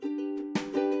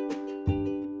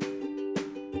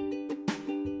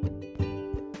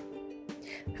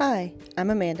Hi,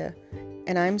 I'm Amanda,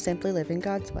 and I'm simply living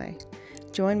God's way.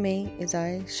 Join me as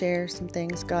I share some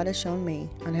things God has shown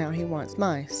me on how He wants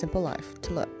my simple life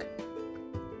to look.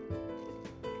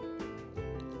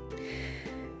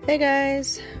 Hey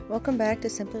guys, welcome back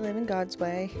to Simply Living God's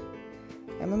Way.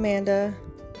 I'm Amanda,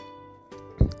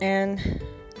 and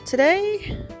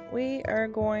today we are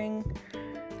going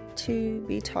to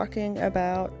be talking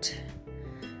about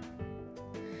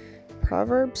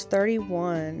Proverbs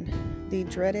 31, the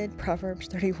dreaded Proverbs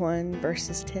 31,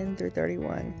 verses 10 through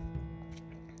 31.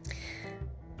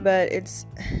 But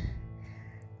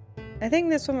I think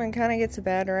this woman kind of gets a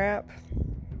bad rap.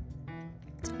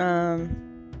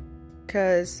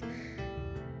 Because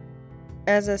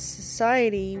as a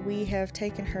society, we have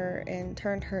taken her and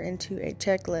turned her into a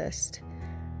checklist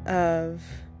of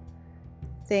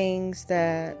things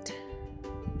that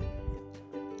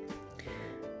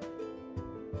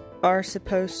are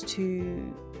supposed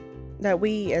to, that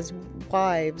we as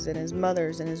wives and as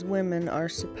mothers and as women are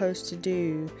supposed to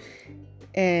do.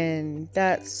 And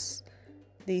that's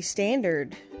the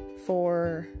standard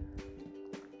for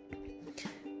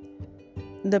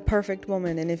the perfect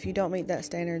woman. And if you don't meet that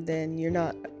standard, then you're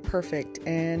not perfect,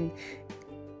 and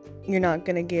you're not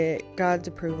going to get God's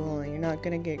approval, and you're not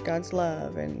going to get God's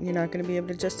love, and you're not going to be able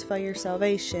to justify your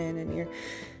salvation, and you're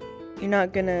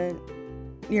not going to,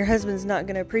 your husband's not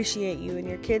going to appreciate you, and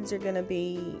your kids are going to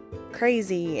be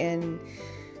crazy, and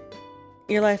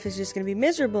your life is just going to be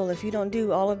miserable if you don't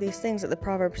do all of these things that the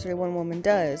Proverbs 31 woman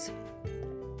does.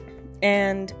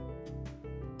 And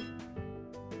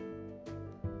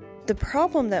the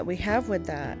problem that we have with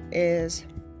that is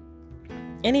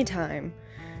anytime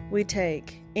we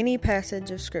take any passage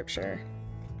of Scripture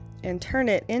and turn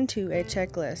it into a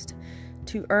checklist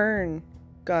to earn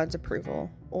God's approval,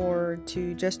 or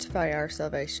to justify our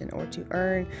salvation, or to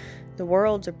earn the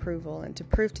world's approval, and to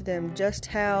prove to them just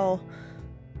how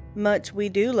much we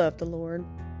do love the Lord,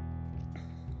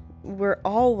 we're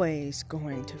always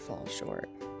going to fall short.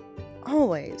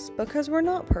 Always. Because we're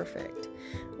not perfect.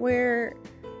 We're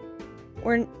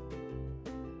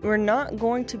not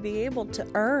going to be able to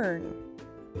earn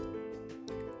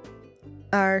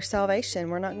our salvation.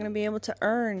 We're not going to be able to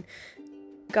earn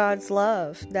God's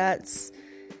love.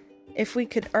 If we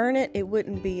could earn it, it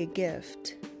wouldn't be a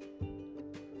gift.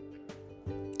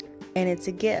 And it's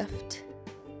a gift.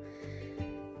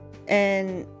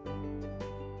 And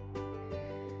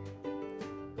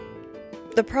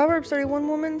the Proverbs 31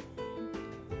 woman,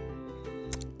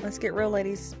 let's get real,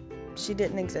 ladies, she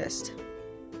didn't exist.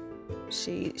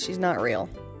 She's not real.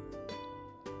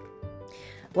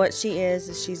 What she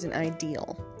is she's an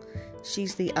ideal.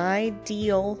 She's the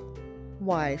ideal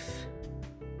wife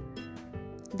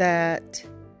that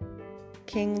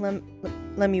King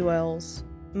Lemuel's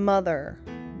mother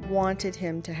wanted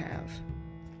him to have.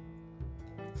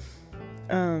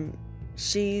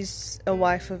 She's a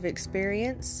wife of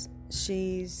experience.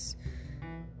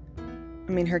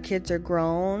 Her kids are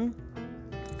grown.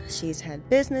 She's had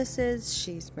businesses.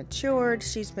 She's matured.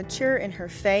 She's mature in her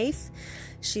faith.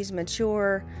 She's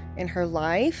mature in her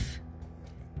life.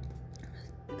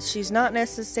 She's not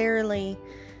necessarily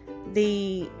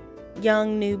the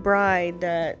young new bride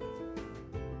that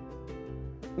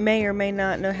may or may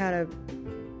not know how to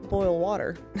boil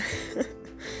water.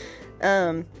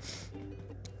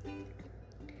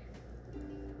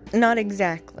 Not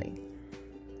exactly.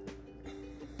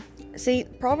 See,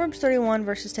 Proverbs 31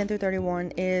 verses 10 through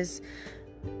 31 is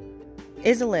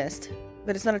a list,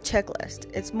 but it's not a checklist.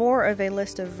 It's more of a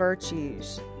list of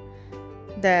virtues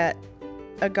that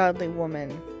a godly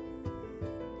woman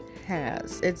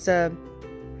has. It's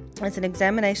an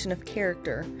examination of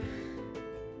character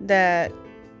that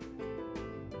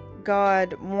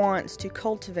God wants to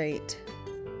cultivate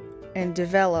and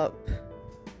develop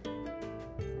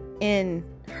in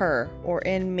her, or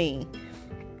in me,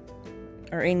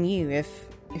 or in you if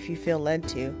you feel led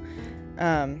to.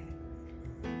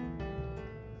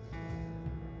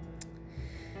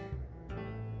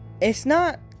 It's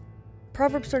not,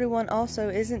 Proverbs 31 also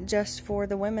isn't just for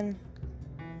the women.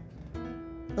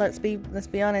 Let's be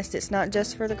honest, it's not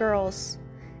just for the girls.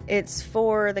 It's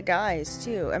for the guys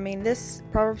too. This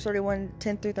Proverbs 31,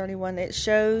 10 through 31, it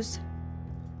shows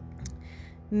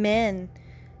men,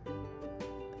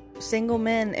 single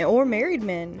men or married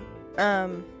men,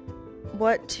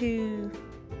 what to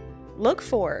look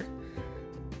for,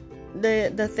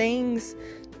 the things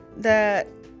that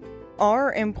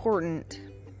are important,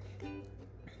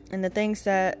 and the things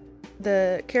that,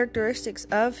 the characteristics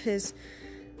of his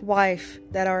wife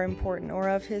that are important, or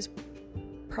of his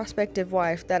prospective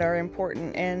wife that are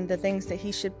important, and the things that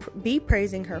he should be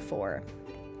praising her for.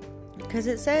 Because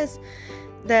it says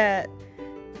that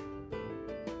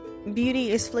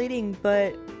beauty is fleeting,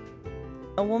 but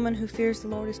a woman who fears the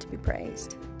Lord is to be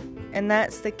praised. And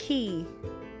that's the key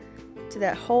to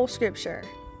that whole scripture,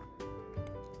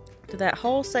 to that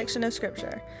whole section of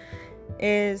scripture,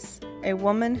 is a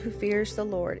woman who fears the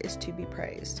Lord is to be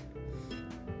praised.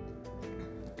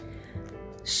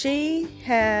 She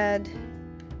had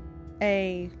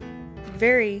a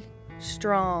very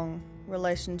strong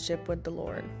relationship with the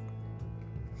Lord.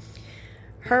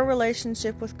 Her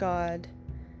relationship with God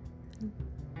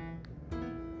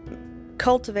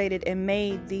cultivated and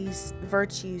made these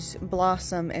virtues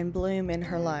blossom and bloom in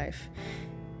her life.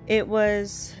 It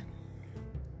was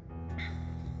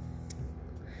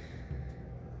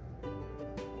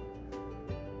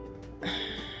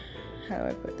how do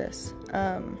I put this?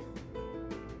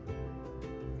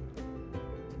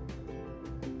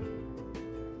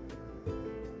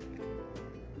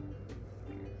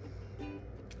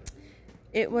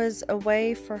 It was a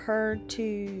way for her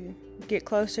to get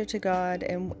closer to God,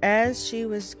 and as she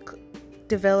was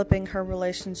developing her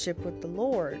relationship with the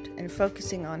Lord and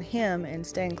focusing on Him and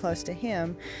staying close to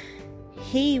Him,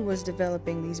 He was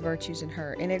developing these virtues in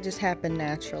her, and it just happened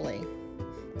naturally.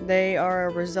 They are a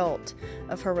result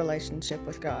of her relationship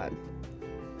with God.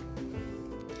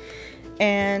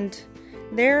 And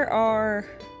there are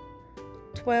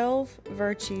 12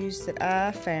 virtues that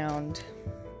I found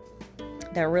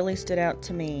that really stood out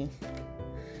to me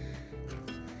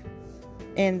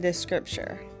in this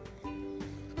scripture.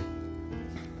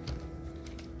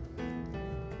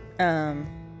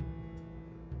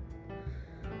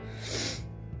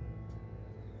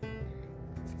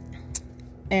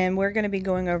 And we're going to be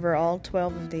going over all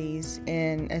 12 of these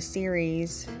in a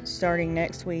series starting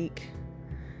next week,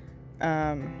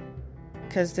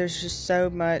 because there's just so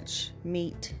much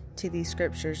meat to these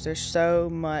scriptures. There's so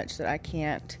much that I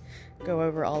can't go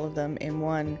over all of them in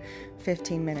one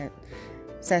 15-minute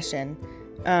session.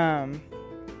 And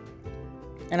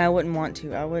I wouldn't want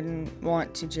to. I wouldn't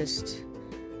want to just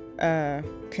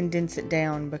condense it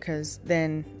down, because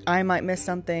then I might miss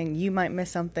something, you might miss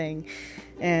something,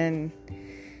 and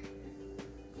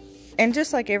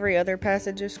just like every other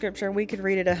passage of scripture, we could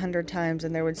read it 100 times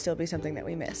and there would still be something that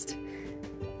we missed.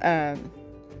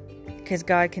 Because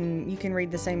you can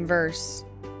read the same verse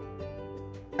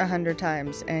 100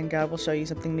 times and God will show you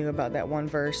something new about that one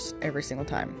verse every single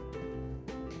time.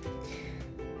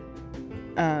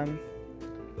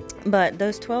 But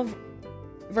those 12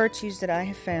 virtues that I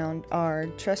have found are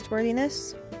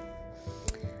trustworthiness.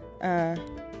 The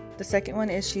second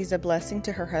one is she's a blessing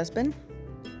to her husband.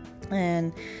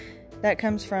 And that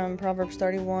comes from Proverbs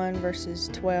 31 verses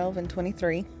 12 and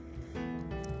 23.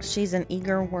 She's an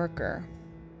eager worker.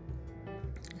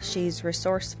 She's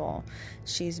resourceful.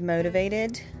 She's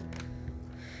motivated.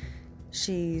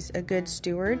 She's a good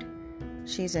steward.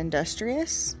 She's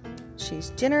industrious.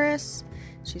 She's generous.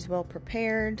 She's well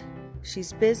prepared.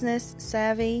 She's business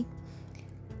savvy.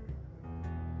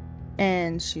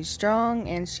 And she's strong,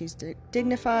 and she's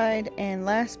dignified, and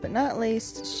last but not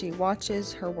least, she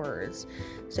watches her words.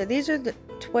 So these are the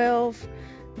 12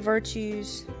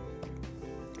 virtues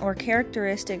or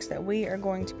characteristics that we are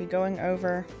going to be going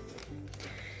over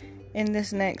in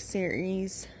this next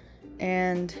series,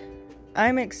 and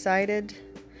I'm excited.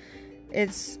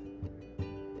 It's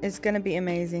going to be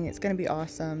amazing. It's going to be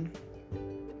awesome.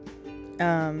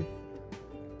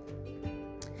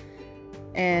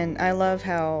 And I love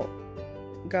how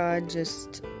God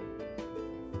just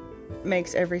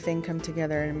makes everything come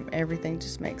together and everything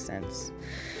just makes sense.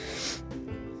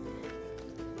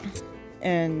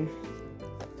 And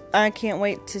I can't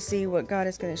wait to see what God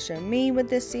is going to show me with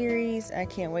this series. I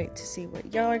can't wait to see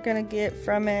what y'all are going to get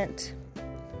from it.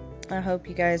 I hope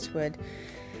you guys would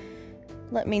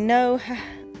let me know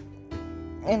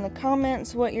in the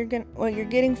comments what you're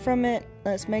getting from it.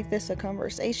 Let's make this a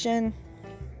conversation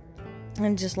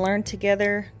and just learn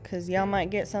together, because y'all might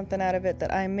get something out of it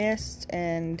that I missed,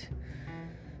 and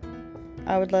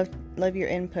I would love your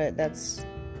input. That's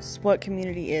what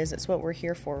community is. It's what we're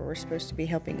here for. We're supposed to be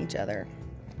helping each other.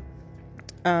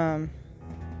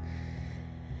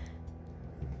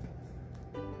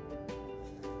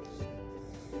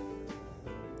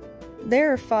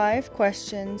 There are 5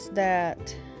 questions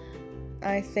that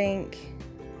I think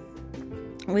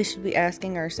we should be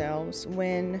asking ourselves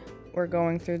when we're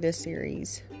going through this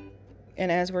series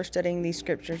and as we're studying these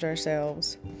scriptures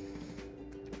ourselves.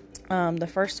 The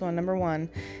first one, number 1,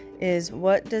 is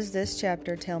what does this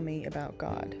chapter tell me about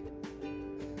God?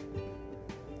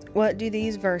 What do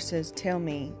these verses tell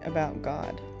me about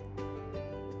God?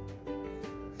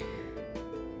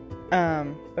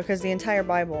 Because the entire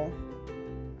Bible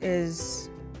is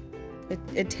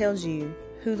It tells you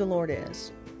who the Lord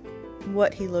is,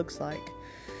 what he looks like.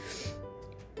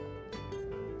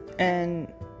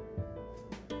 And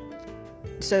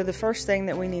so the first thing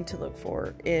that we need to look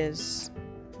for is,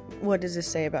 what does this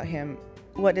say about him?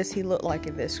 What does he look like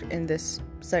in this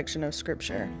section of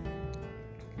scripture?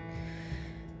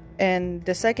 And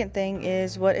the second thing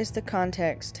is, what is the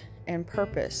context and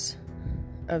purpose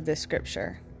of this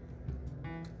scripture,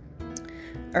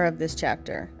 or of this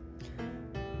chapter?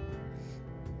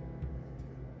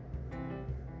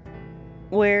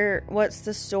 What's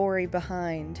the story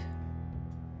behind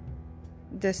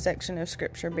this section of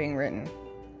scripture being written?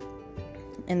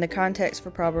 And the context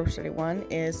for Proverbs 31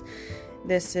 is,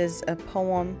 this is a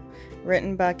poem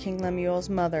written by King Lemuel's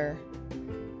mother,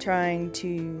 trying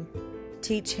to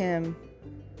teach him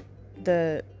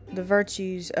the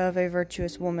virtues of a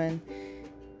virtuous woman,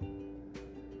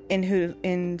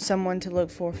 in someone to look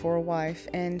for a wife.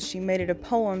 And she made it a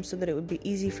poem so that it would be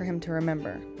easy for him to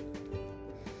remember.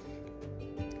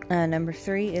 Number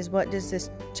 3 is, what does this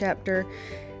chapter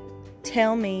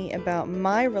tell me about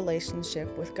my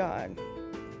relationship with God?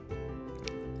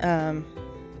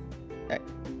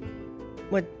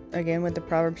 With the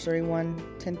Proverbs 31,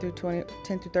 10 through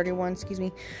 31,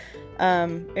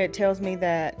 it tells me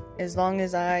that as long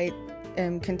as I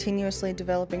am continuously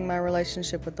developing my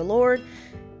relationship with the Lord,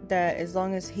 that as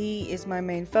long as he is my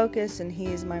main focus and he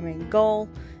is my main goal,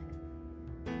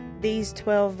 these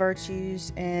 12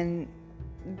 virtues and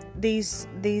these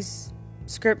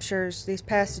scriptures, these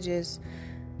passages,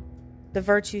 the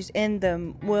virtues in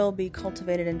them will be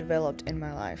cultivated and developed in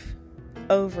my life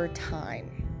over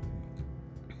time.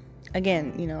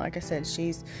 Again, like I said,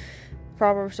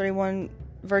 Proverbs 31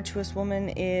 virtuous woman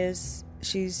is,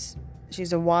 she's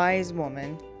a wise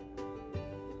woman.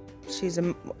 She's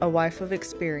a wife of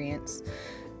experience,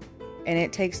 and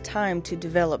it takes time to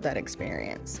develop that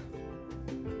experience.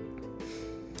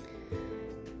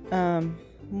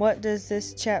 What does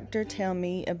this chapter tell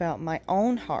me about my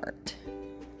own heart?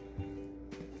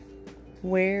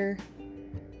 Where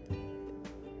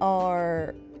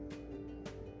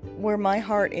my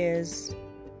heart is,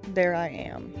 there I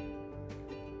am.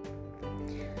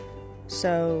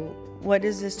 So, what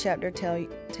does this chapter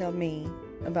tell me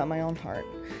about my own heart?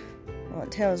 Well,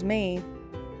 it tells me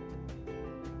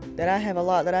that I have a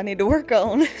lot that I need to work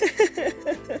on.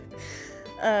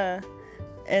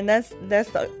 And that's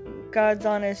God's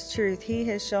honest truth. He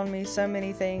has shown me so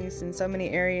many things in so many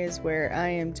areas where I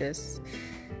am just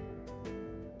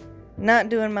not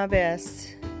doing my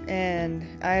best, and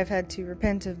I have had to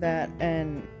repent of that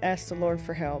and ask the Lord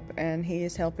for help, and he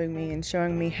is helping me and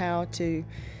showing me how to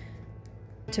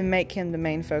make him the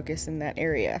main focus in that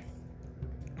area.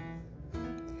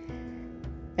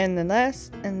 And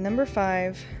number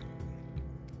 5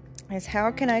 is,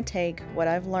 how can I take what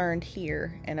I've learned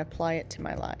here and apply it to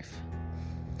my life?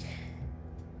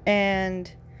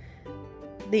 And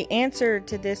the answer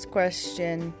to this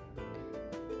question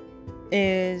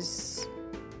is,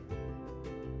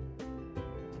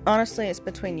 honestly, it's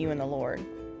between you and the Lord.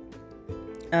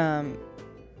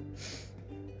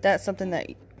 That's something that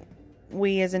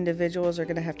we as individuals are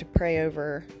going to have to pray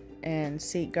over and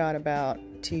seek God about,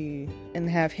 and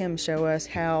have him show us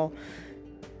how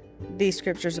these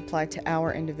scriptures apply to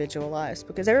our individual lives,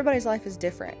 because everybody's life is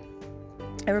different.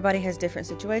 Everybody has different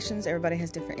situations, everybody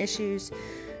has different issues.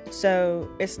 So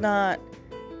it's not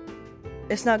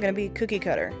going to be cookie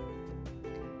cutter,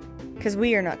 because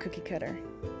we are not cookie cutter.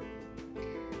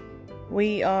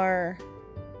 We are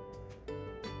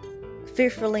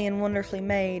fearfully and wonderfully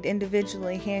made,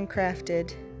 individually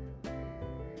handcrafted,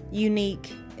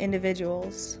 unique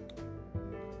individuals.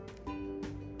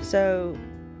 So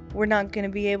we're not going to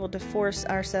be able to force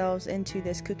ourselves into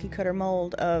this cookie cutter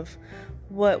mold of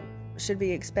what should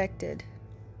be expected.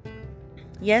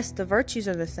 Yes, the virtues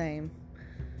are the same,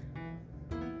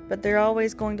 but they're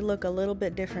always going to look a little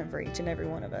bit different for each and every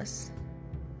one of us.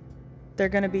 They're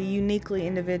going to be uniquely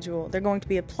individual. They're going to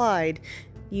be applied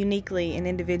uniquely and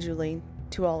individually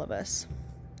to all of us.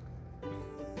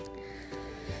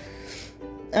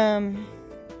 And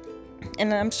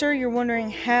I'm sure you're wondering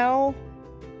how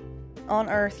on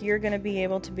earth you're going to be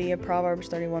able to be a Proverbs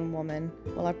 31 woman.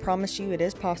 Well, I promise you it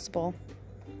is possible.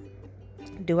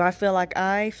 Do I feel like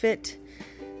I fit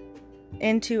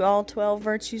into all 12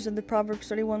 virtues of the Proverbs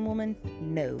 31 woman?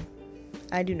 No,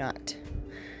 I do not.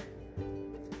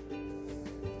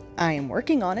 I am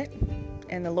working on it,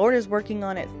 and the Lord is working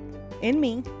on it in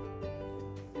me.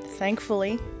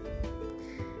 Thankfully,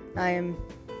 I am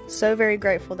so very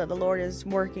grateful that the Lord is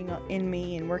working in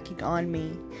me and working on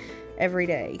me every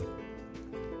day.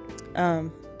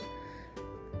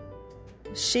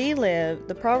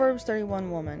 the Proverbs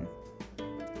 31 woman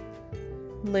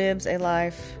lives a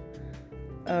life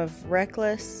of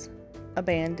reckless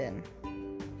abandon.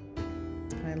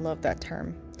 I love that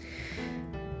term.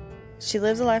 She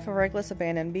lives a life of reckless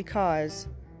abandon because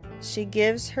she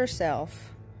gives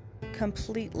herself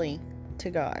completely to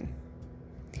God.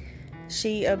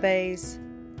 She obeys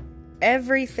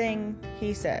everything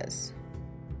He says,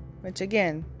 which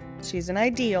again, she's an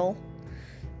ideal.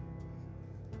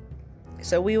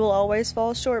 So we will always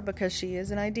fall short because she is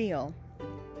an ideal.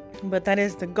 But that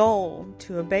is the goal,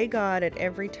 to obey God at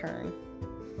every turn.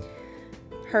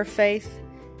 Her faith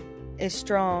is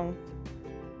strong,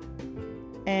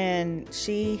 and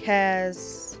she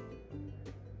has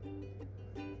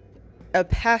a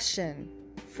passion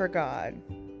for God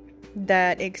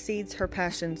that exceeds her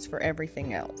passions for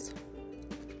everything else.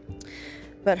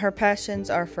 But her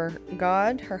passions are for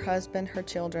God, her husband, her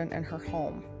children, and her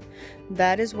home.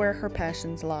 That is where her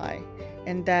passions lie,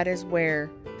 and that is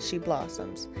where she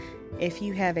blossoms. If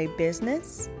you have a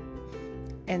business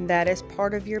and that is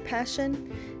part of your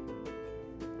passion,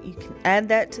 you can add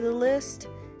that to the list,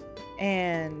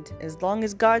 and as long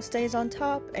as God stays on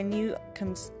top and you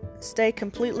can stay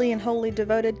completely and wholly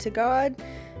devoted to God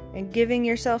and giving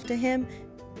yourself to Him,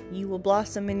 you will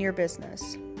blossom in your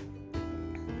business.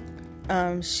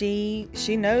 She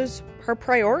knows her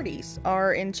priorities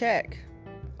are in check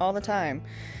all the time.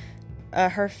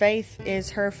 Her faith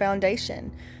is her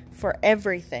foundation for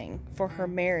everything, for her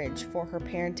marriage, for her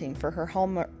parenting, for her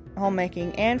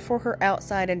homemaking, and for her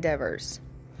outside endeavors.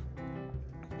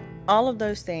 All of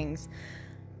those things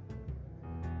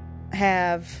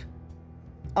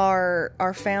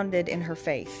are founded in her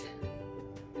faith.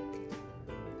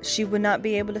 She would not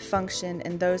be able to function,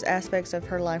 and those aspects of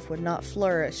her life would not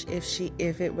flourish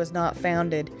if it was not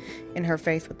founded in her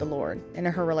faith with the Lord and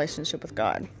in her relationship with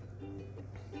God.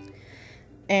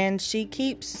 And she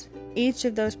keeps each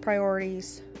of those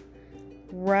priorities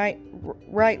right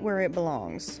where it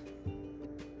belongs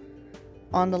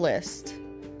on the list.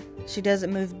 She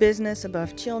doesn't move business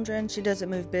above children. She doesn't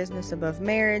move business above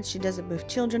marriage. She doesn't move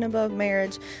children above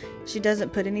marriage. She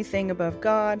doesn't put anything above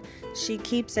God. She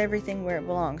keeps everything where it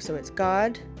belongs. So it's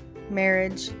God,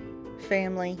 marriage,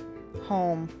 family,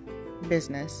 home,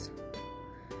 business,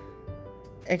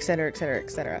 etc., etc.,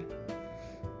 etc.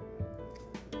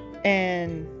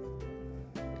 And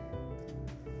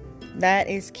that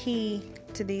is key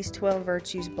to these 12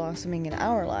 virtues blossoming in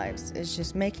our lives, is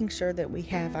just making sure that we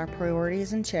have our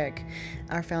priorities in check.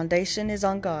 Our foundation is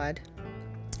on God.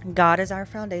 God is our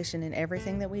foundation in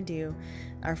everything that we do.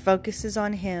 Our focus is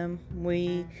on Him.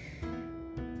 We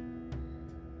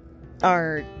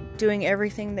are doing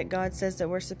everything that God says that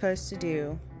we're supposed to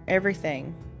do.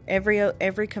 Everything.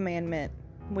 Every commandment.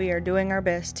 We are doing our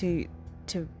best to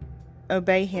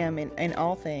obey Him in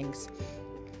all things.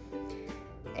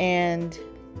 And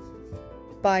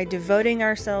by devoting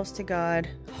ourselves to God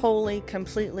wholly,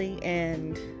 completely,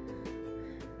 and,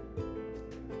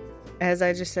 as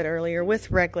I just said earlier,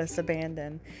 with reckless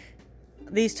abandon,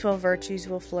 these 12 virtues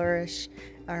will flourish.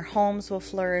 Our homes will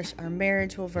flourish. Our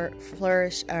marriage will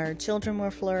flourish. Our children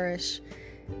will flourish.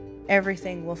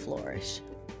 Everything will flourish.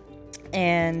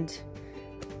 And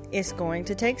it's going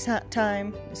to take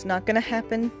time. It's not going to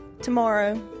happen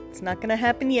tomorrow. It's not going to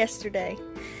happen yesterday.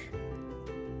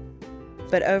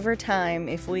 But over time,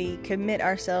 if we commit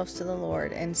ourselves to the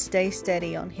Lord and stay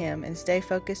steady on Him and stay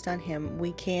focused on Him,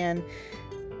 we can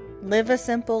live a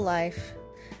simple life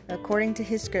according to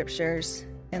His scriptures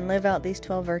and live out these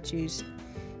 12 virtues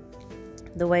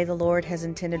the way the Lord has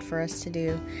intended for us to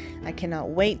do. I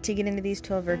cannot wait to get into these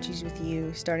 12 virtues with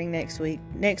you starting next week.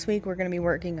 Next week, we're going to be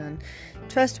working on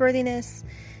trustworthiness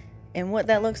and what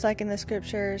that looks like in the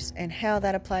scriptures and how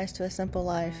that applies to a simple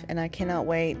life. And I cannot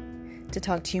wait to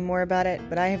talk to you more about it,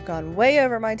 but I have gone way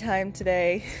over my time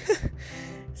today.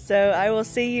 So I will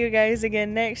see you guys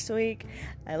again next week.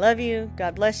 I love you.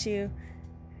 God bless you.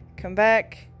 Come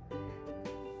back.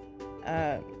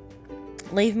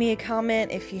 Leave me a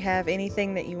comment if you have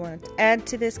anything that you want to add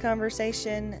to this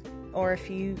conversation, or if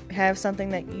you have something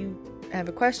that you have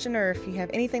a question, or if you have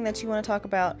anything that you want to talk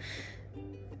about,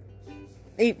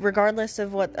 regardless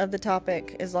of the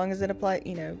topic, as long as it applies,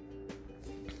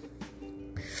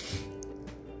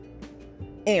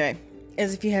 Anyway,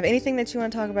 if you have anything that you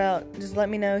want to talk about, just let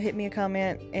me know, hit me a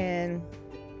comment, and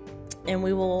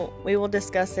we will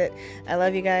discuss it. I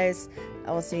love you guys.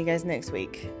 I will see you guys next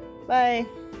week. Bye.